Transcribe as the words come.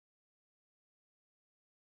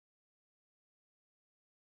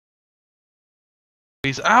Ow!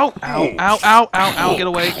 Ow! Ow! Ow! Ow! Ow! Get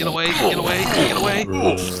away! Get away! Get away! Get away!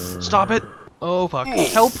 Stop it! Oh fuck!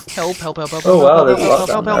 Help! Help! Help! Help! Help! Oh wow, help! there's a Help! lot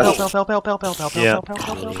Help! down Help! there. Help! Help! Help! Help! Help! Help! Yeah. Help! Help!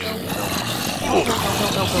 Help!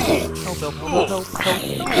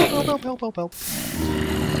 Help! Help! Help!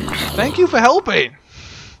 Thank you for helping.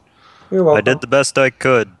 You're welcome. I did the best I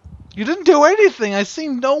could. You didn't do anything. I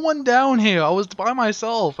seen no one down here. I was by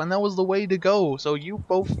myself, and that was the way to go. So you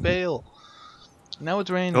both fail. Now it's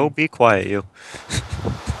raining. Oh, be quiet, you.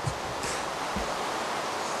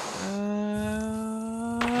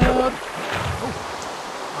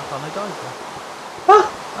 Oh, I thought I died there. Ah,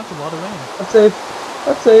 That's a lot of rain. I'm safe.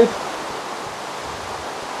 I'm safe.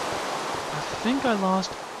 I think I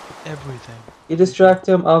lost everything. You distract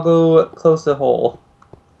him, I'll go close the hole.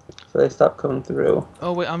 So they stop coming through.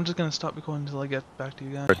 Oh wait, I'm just gonna stop recording until I get back to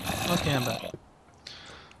you guys. Okay, I'm back.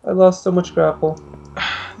 I lost so much grapple.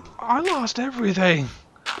 I lost everything!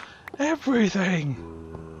 Everything!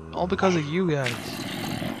 All because of you guys.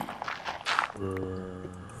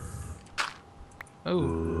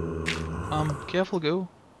 Oh. Careful, go.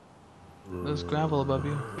 There's gravel above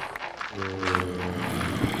you.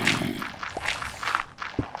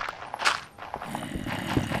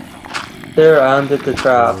 There, I undid the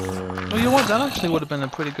trap. Oh, you know what? That actually would have been a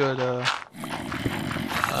pretty good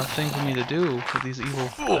thing for me to do with these evil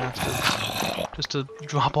bastards. Just to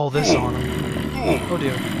drop all this on them. Oh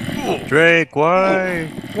dear. Drake, why?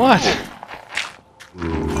 What?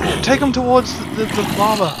 Take him towards the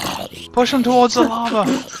lava. Push him towards the lava.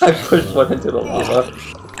 I pushed one into the lava.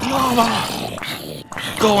 Lava!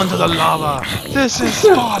 Go into the lava. This is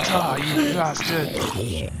Sparta, you bastard.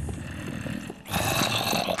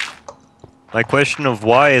 My question of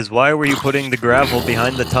why is why were you putting the gravel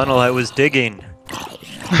behind the tunnel I was digging?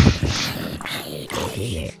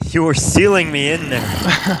 You were sealing me in there.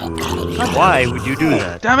 Why would you do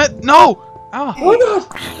that? Damn it! No! Ah! Why not?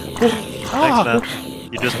 Ah! Thanks, man.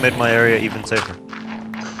 You just made my area even safer.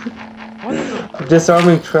 What the? I'm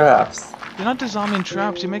disarming traps. You're not disarming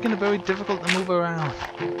traps. You're making it very difficult to move around.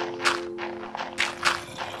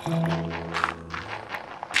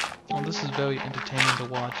 Oh, this is very entertaining to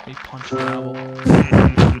watch me punch gravel.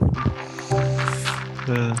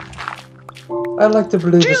 I like to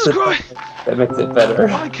believe Jesus it's Christ! that makes it better.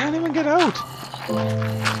 I can't even get out!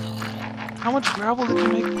 How much gravel did you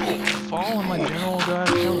make fall in my general garage?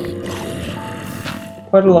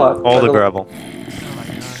 Quite a lot. All quite the a gravel. Oh my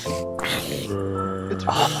god. It's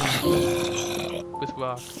raining with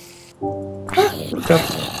rock.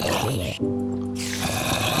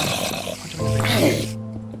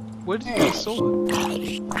 Where did you get a sword?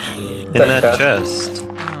 In that chest.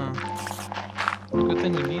 Oh. Good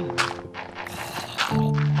thing we needed it.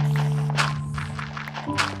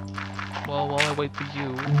 Well, while I wait for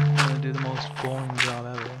you, I'm gonna do the most boring job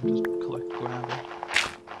ever. Just collect gravel.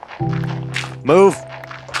 Move!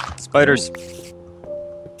 Spiders.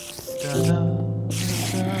 Da-da,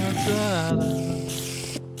 da-da,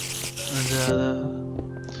 da-da.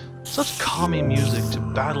 Such calming music to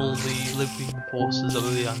battle the living forces of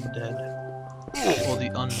the undead. Or the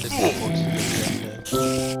unliving forces of the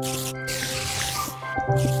undead.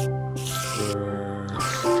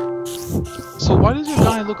 So why does your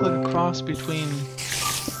guy look like a cross between...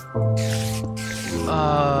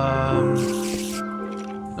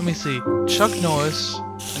 let me see. Chuck Norris,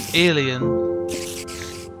 an alien,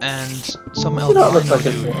 and some You don't look albino like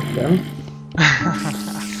an dude. alien.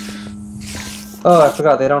 Oh, I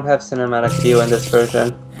forgot, they don't have cinematic view in this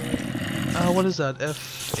version. What is that?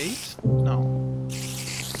 F8? No.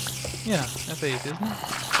 Yeah, F8, isn't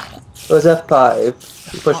it? It was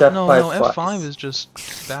F5. You push F5 no, twice. F5 is just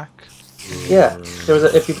back. Yeah, there was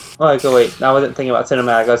a, if you... Oh, go wait, I wasn't thinking about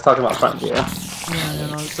cinematic, I was talking about front view. Yeah,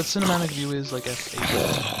 but cinematic view is like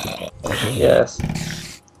F8. Yes.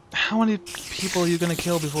 How many people are you gonna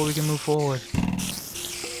kill before we can move forward?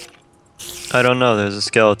 I don't know, there's a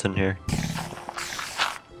skeleton here.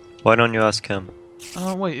 Why don't you ask him?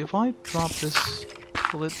 Wait, if I drop this...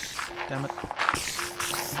 Will it... Damn it.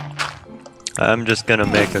 I'm just gonna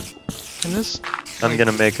make a... Can this... I'm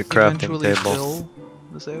gonna make a crafting eventually table fill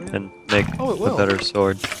this area? and make Oh, it a will. better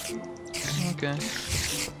sword. Okay.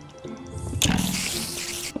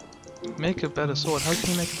 Make a better sword. How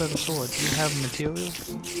can you make a better sword? Do you have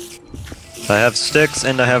materials? I have sticks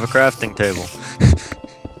and I have a crafting table.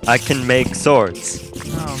 I can make swords.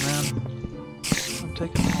 Oh man. I'm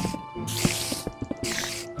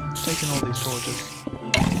taking all these torches.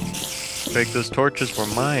 Drake, those torches were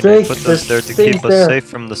mine. Drake, I put those there there's to keep things us there. safe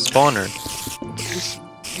from the spawner.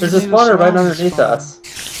 There's a spawner right underneath us.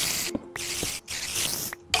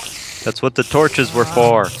 That's what the torches were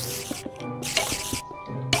for.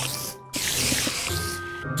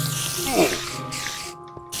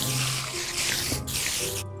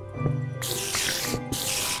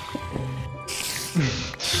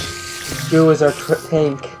 Goo is our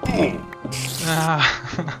tank.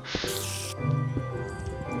 Ah.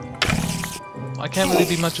 I can't really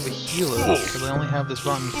be much of a healer because I only have this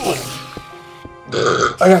rotten flesh.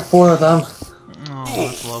 I got 4 of them. Oh,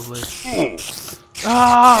 that's lovely.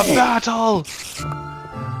 Ah, battle!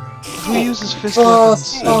 Who uses fist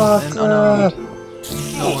weapons and unarmed?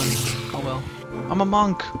 No one. Oh well. I'm a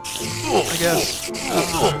monk, I guess.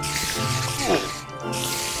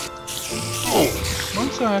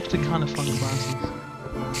 Monks are actually kind of fun classes.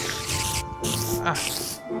 Ah,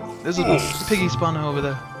 there's a piggy spawner over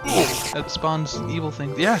there. That spawns evil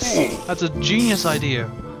things. Yes, that's a genius idea.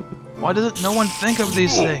 Why doesn't no one think of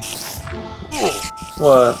these things?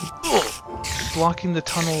 What? Blocking the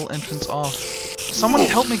tunnel entrance off. Someone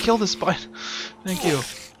help me kill this spider. Thank you.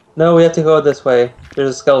 No, we have to go this way. There's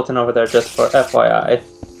a skeleton over there, just for FYI.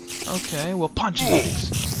 Okay, well punch these.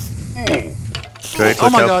 Drake, Oh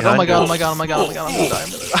look my out god, oh my behind god, you. oh my god, oh my god, oh my god, I'm gonna die, I'm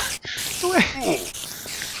gonna die. Get away!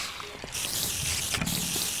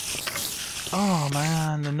 Oh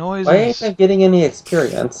man, the noises. Why ain't I getting any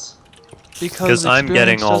experience? Because I'm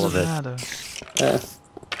getting all of it. Matter. Yeah.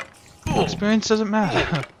 Experience doesn't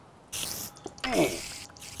matter.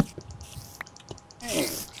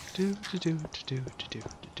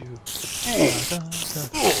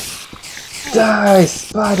 Die,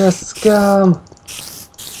 spider scum!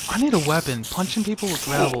 I need a weapon. Punching people with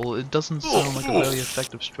gravel, it doesn't sound like a very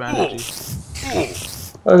effective strategy.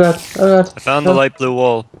 Oh god, oh god. I found the light blue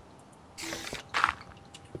wall.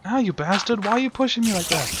 Ah, you bastard, why are you pushing me like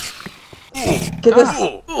that? Get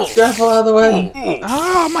this gravel out of the way!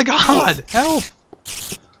 Oh my god! Help!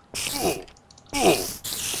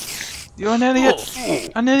 You're an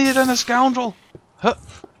idiot! An idiot and a scoundrel! Huh.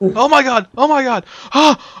 Oh my god! Oh my god!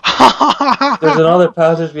 There's another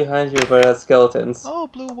passage behind you, but it has skeletons. Oh,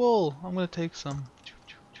 blue wool. I'm gonna take some.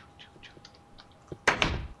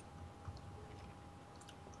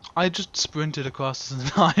 I just sprinted across this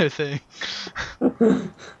entire thing.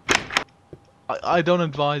 I don't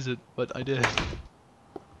advise it, but I did.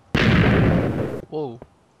 Whoa,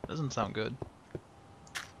 doesn't sound good.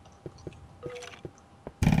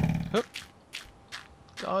 Hup.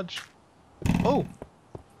 Dodge. Oh!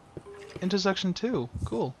 Intersection 2.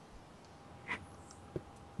 Cool.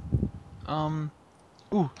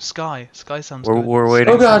 Ooh, sky. Sky sounds good. We're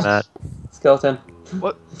waiting Oh for god! Matt. Skeleton.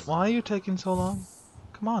 What? Why are you taking so long?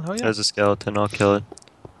 Come on, hurry up. There's a skeleton, I'll kill it.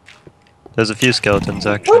 There's a few skeletons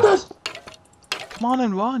Oh actually. god! Come on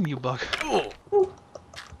and run, you bug.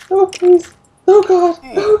 No, please. No god!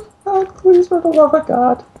 No god, please, for the love of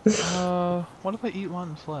god. What if I eat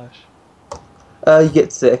rotten flesh? You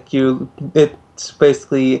get sick. It's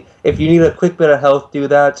basically, if you need a quick bit of health, do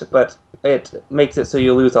that, but it makes it so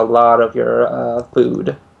you lose a lot of your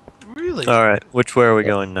food. Really? Alright, which way are we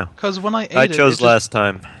going now? Because when I ate I it, chose last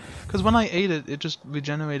time. Because when I ate it, it just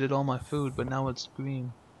regenerated all my food, but now it's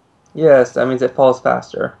green. Yes, that means it falls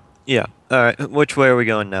faster. Yeah. Alright, which way are we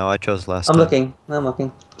going now? I chose last I'm time.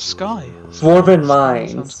 looking. Sky. Dwarven Sky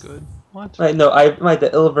Mines. sounds good. What? Right, no, I might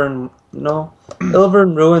the Ilvern, no.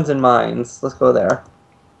 Ilvern Ruins and Mines. Let's go there.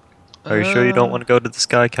 Are you sure you don't want to go to the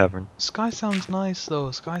Sky Cavern? Sky sounds nice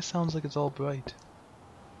though. Sky sounds like it's all bright.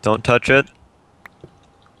 Don't touch it.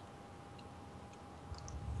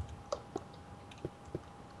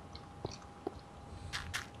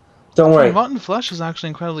 Don't worry, Rotten flesh is actually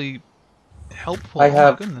incredibly helpful. I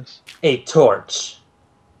have- Oh my goodness. a torch.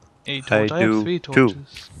 A torch. I have do 3 too.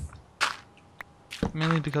 torches.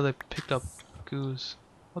 Mainly because I picked up goose.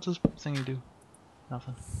 What's this thingy do?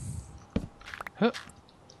 Nothing. Huh.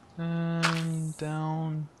 And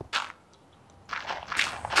down.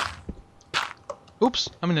 Oops,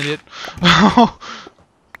 I'm an idiot. I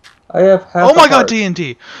have half Oh a my god, heart.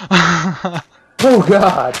 TNT! Oh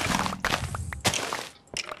god!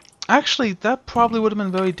 Actually, that probably would have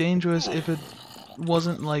been very dangerous if it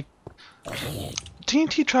wasn't like...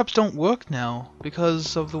 TNT traps don't work now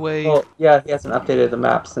because of the way... Well, yeah, he hasn't updated the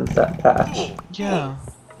map since that patch. Yeah.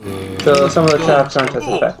 So some of the traps aren't as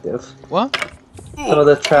effective. What? Some of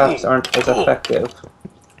the traps aren't as effective.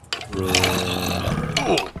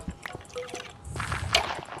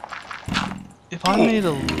 If I made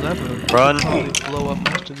a lever, Run. I'd probably blow up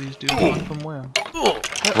most of these dudes. Run from where?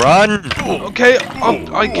 Run! Okay, oh,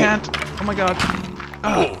 I can't. Oh my god.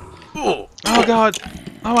 Oh god.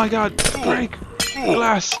 Oh my god. Break.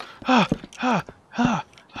 Glass. Ah, ah, ah,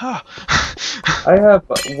 ah. I have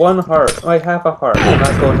 1 heart. I have a heart. I'm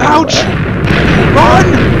not going Ouch! anywhere. Run!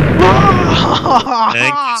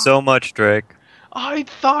 Thank you so much, Drake. I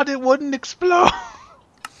thought it wouldn't explode.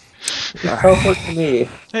 Teleport to me.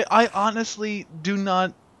 Hey, I honestly do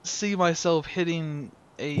not see myself hitting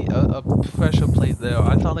a pressure plate there.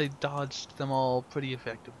 I thought I dodged them all pretty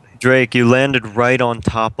effectively. Drake, you landed right on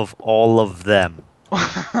top of all of them.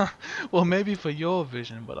 Well, maybe for your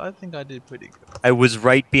vision, but I think I did pretty good. I was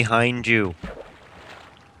right behind you.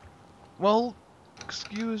 Well,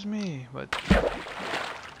 excuse me, but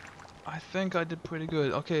I think I did pretty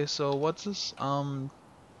good. Okay, so what's this? Oh,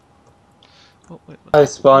 wait, I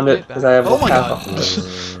spawned it because I have oh my half god!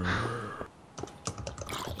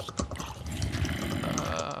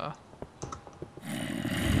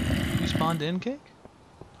 You spawned in, Cake?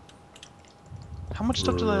 How much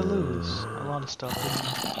stuff did I lose? A lot of stuff,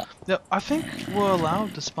 didn't I? Yeah, I think we're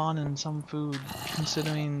allowed to spawn in some food,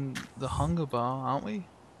 considering the hunger bar, aren't we?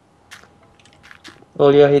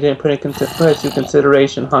 Well, yeah, he didn't put into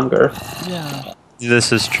consideration hunger. Yeah.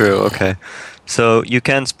 This is true, okay. So, you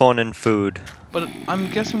can spawn in food. But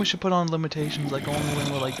I'm guessing we should put on limitations, like only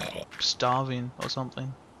when we're, like, starving or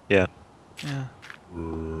something. Yeah. Yeah.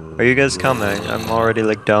 Are you guys coming? I'm already,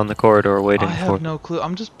 like, down the corridor waiting I for... have no clue.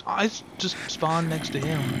 I just spawned next to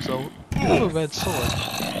him, so you have a red sword.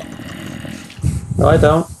 No, I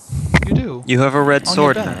don't. You do. You have a red On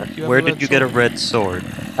sword, your back. Matt. You have Where a red did you get a sword. red sword?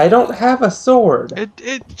 I don't have a sword.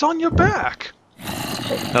 It's on your back.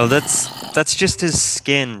 Oh, that's just his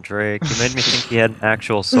skin, Drake. You made me think he had an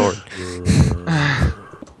actual sword.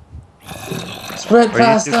 Sprint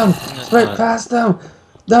past them! Sprint past them!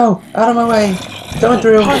 No, out of my way! Coming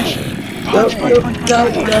through! Punch! No, Punch! no, Punch! no,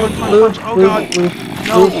 Punch! no, Punch! Punch! move, Punch! Oh move, god! move,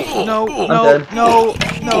 No! move. No! I'm No! dead. No!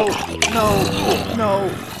 No! No!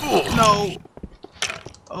 No!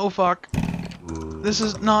 Oh fuck! This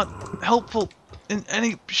is not helpful in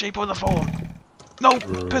any shape or the form. No!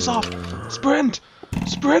 Piss off! Sprint!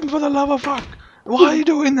 Sprint for the love of fuck! Why are you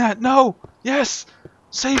doing that? No! Yes!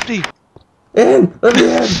 Safety! In! Let me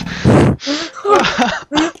in!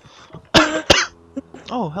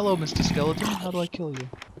 Oh, hello, Mr. Skeleton. How do I kill you?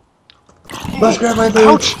 Let's grab my loot!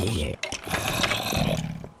 Ouch!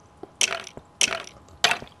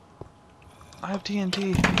 I have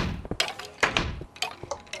TNT.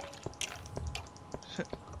 Shit.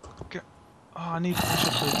 Oh, I need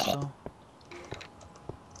pressure plates though.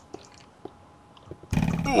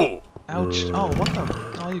 Ouch. Oh, what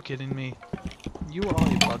the? Are you kidding me? You are,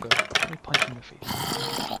 you bugger. Let me punch you in the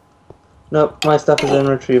face. Nope, my stuff is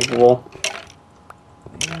irretrievable.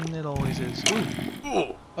 It always is.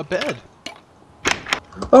 Ooh. A bed.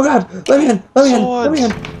 Oh god! Let me in! Let me in! Let me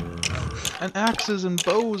in! And axes and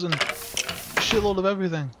bows and a shitload of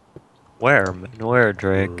everything. Where, man? Where,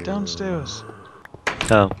 Drake? Downstairs.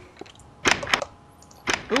 Oh.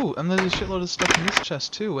 Ooh, and there's a shitload of stuff in this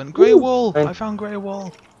chest too. And grey Ooh, wool! fine. I found grey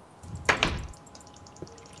wool.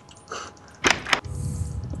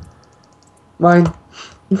 Mine.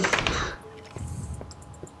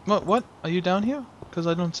 What? Are you down here? Because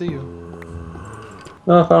I don't see you.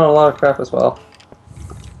 No, I found a lot of crap as well.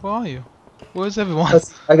 Where are you? Where's everyone?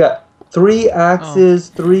 I got 3 axes,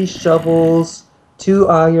 3 shovels, 2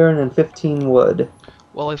 iron, and 15 wood.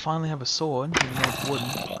 Well, I finally have a sword, even though it's wooden.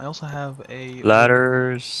 I also have a...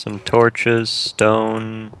 Ladders, some torches,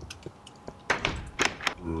 stone...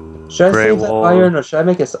 Should I Grey save that wool. iron, or should I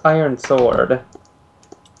make an iron sword?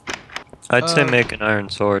 I'd say make an iron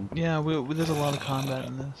sword. Yeah, there's a lot of combat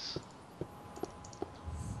in this.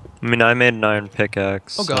 I mean, I made an iron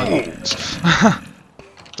pickaxe. Oh god.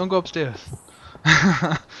 Don't go upstairs.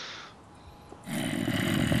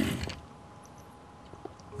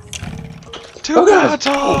 To Oh, God.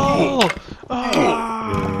 battle!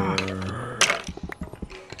 Ah!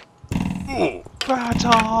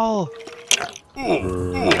 Battle!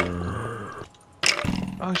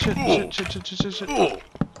 Oh shit.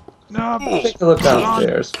 No, Take a look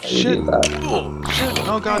downstairs. while you Shit. do that. Shit!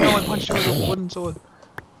 Oh god, no, I punched you with a wooden sword.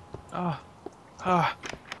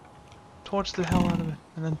 Torch the hell out of it.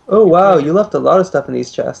 And then... Oh wow, you left a lot of stuff in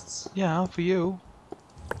these chests. Yeah, for you.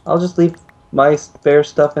 I'll just leave my spare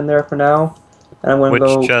stuff in there for now. And I'm going to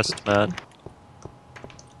Which go... chest, Matt?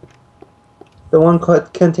 The one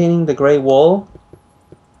containing the grey wool.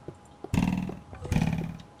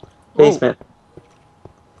 Basement.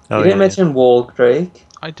 Oh, You didn't yeah, mention wool, Drake.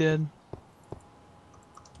 I did.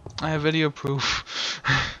 I have video proof.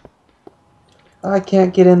 I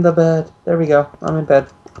can't get in the bed. There we go. I'm in bed.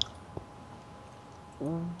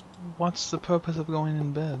 What's the purpose of going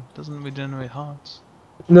in bed? Doesn't it regenerate hearts?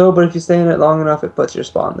 No, but if you stay in it long enough, it puts your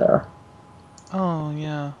spawn there. Oh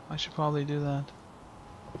yeah, I should probably do that.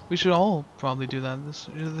 We should all probably do that. This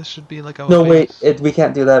should be like our No, base. wait. We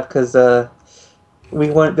can't do that because we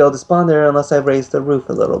wouldn't be able to spawn there unless I raise the roof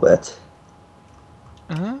a little bit.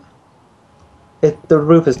 Uh-huh. The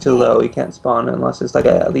roof is too low. You can't spawn unless it's like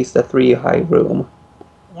at least a 3 high room.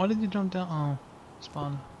 Why did you jump down? Oh.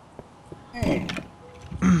 Spawn.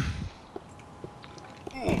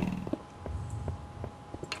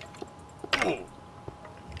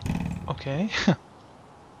 Okay.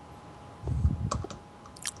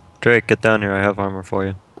 Drake, get down here. I have armor for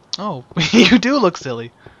you. Oh, you do look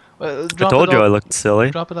silly. I Drop told it you up. I looked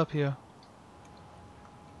silly. Drop it up here.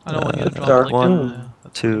 I don't want you to drop dark it like down room. there.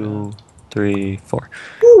 That's 2, 3, 4.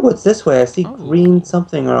 Ooh, what's this way? I see Oh, green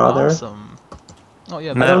something or other. awesome. Oh yeah,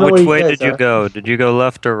 don't Matt, know where which you way guys did you are. go? Did you go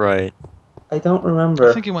left or right? I don't I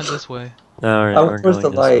remember. think he went this way. Alright, I we're went towards the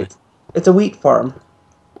going this way. light. It's a wheat farm.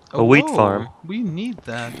 Oh, A wheat whoa, farm. We need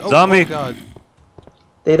that. Oh, Zombie! oh god.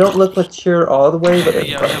 They don't look mature all the way, but they're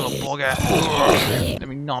Yeah, close. you have a bugger. Let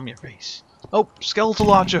me nom your face. Oh, skeletal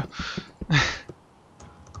launcher.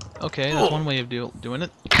 Okay, that's one way of doing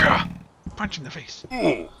it. Punch in the face.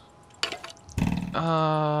 Can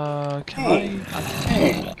I?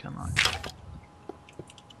 I cannot.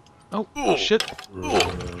 Oh, shit.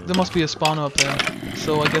 There must be a spawner up there.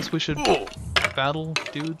 So I guess we should battle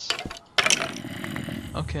dudes.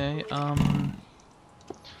 Okay,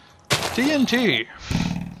 TNT!